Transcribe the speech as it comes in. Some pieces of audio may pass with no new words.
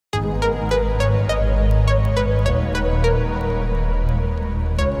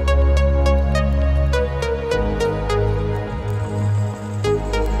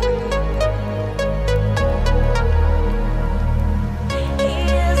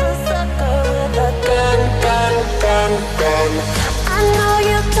I know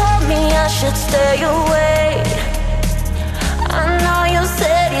you told me I should stay away. I know you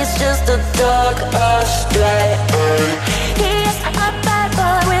said he's just a dog astray. He's a bad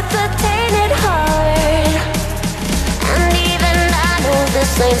boy with a tainted heart, and even I know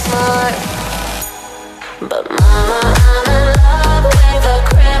this ain't smart. But mama, I'm in love with a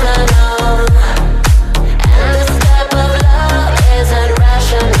criminal, and this type of love isn't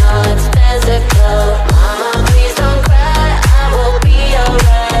rational, it's physical. Mama, please don't cry, I will be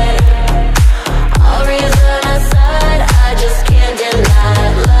alright. All reason aside, I just can't deny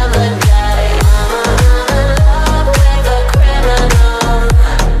love or die. Mama, I'm in love with a criminal,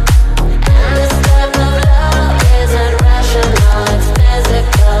 and this type of love isn't rational, it's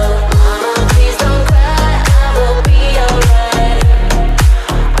physical. Mama, please don't cry, I will be alright.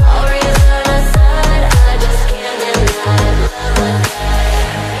 All reason aside, I just can't deny love or die.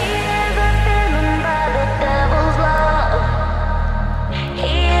 He is a villain by the devil's law.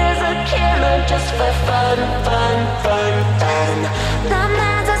 He is a killer just for fun, fun, fun, fun. The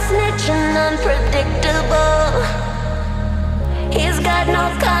man's a snitch and unpredictable. He's got no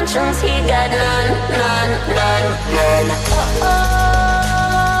conscience, he got none, none, none, none. Oh,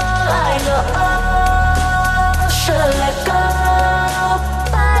 I know, should let go,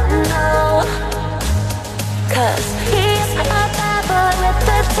 but no, 'cause he's a bad boy with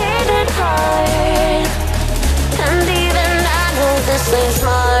a tainted heart, and even I know this ain't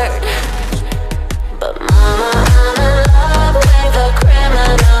smart.